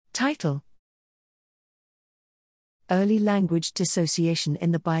Title: Early Language Dissociation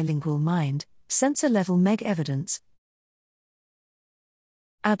in the Bilingual Mind, Sensor-Level MEG Evidence.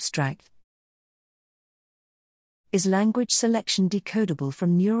 Abstract: Is language selection decodable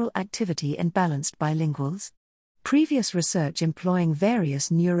from neural activity in balanced bilinguals? Previous research employing various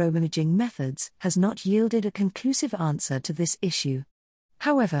neuroimaging methods has not yielded a conclusive answer to this issue.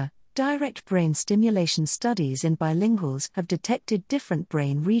 However, direct brain stimulation studies in bilinguals have detected different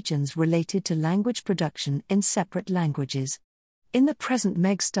brain regions related to language production in separate languages. In the present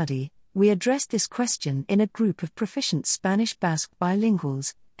MEG study, we addressed this question in a group of proficient Spanish-Basque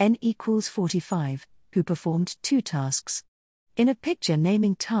bilinguals, N equals 45, who performed 2 tasks. In a picture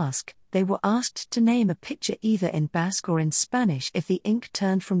naming task, they were asked to name a picture either in Basque or in Spanish if the ink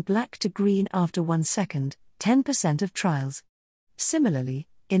turned from black to green after 1 second, 10% of trials. Similarly,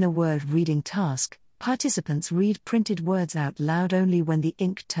 in a word-reading task, participants read printed words out loud only when the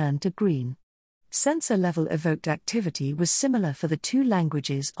ink turned to green. Sensor-level evoked activity was similar for the 2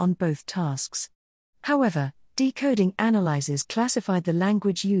 languages on both tasks. However, decoding analyzers classified the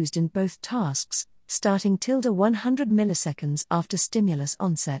language used in both tasks, starting ~100 milliseconds after stimulus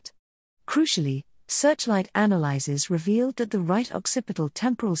onset. Crucially, searchlight analyzers revealed that the right occipital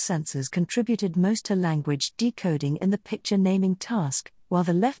temporal sensors contributed most to language decoding in the picture naming task, while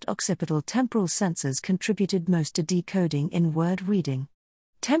the left occipital temporal sensors contributed most to decoding in word reading.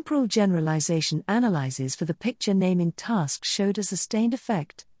 Temporal generalization analyses for the picture naming task showed a sustained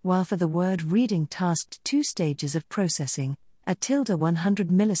effect, while for the word reading tasked 2 stages of processing, at ~100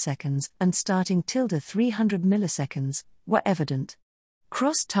 milliseconds and starting ~300 milliseconds, were evident.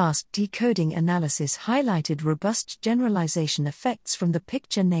 Cross-task decoding analysis highlighted robust generalization effects from the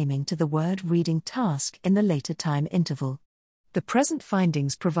picture naming to the word reading task in the later time interval. The present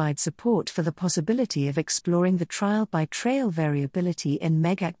findings provide support for the possibility of exploring the trial-by-trail variability in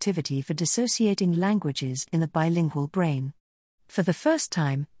MEG activity for dissociating languages in the bilingual brain. For the first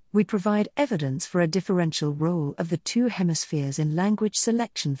time, we provide evidence for a differential role of the 2 hemispheres in language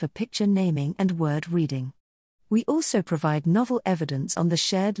selection for picture naming and word reading. We also provide novel evidence on the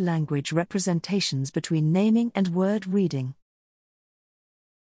shared language representations between naming and word reading.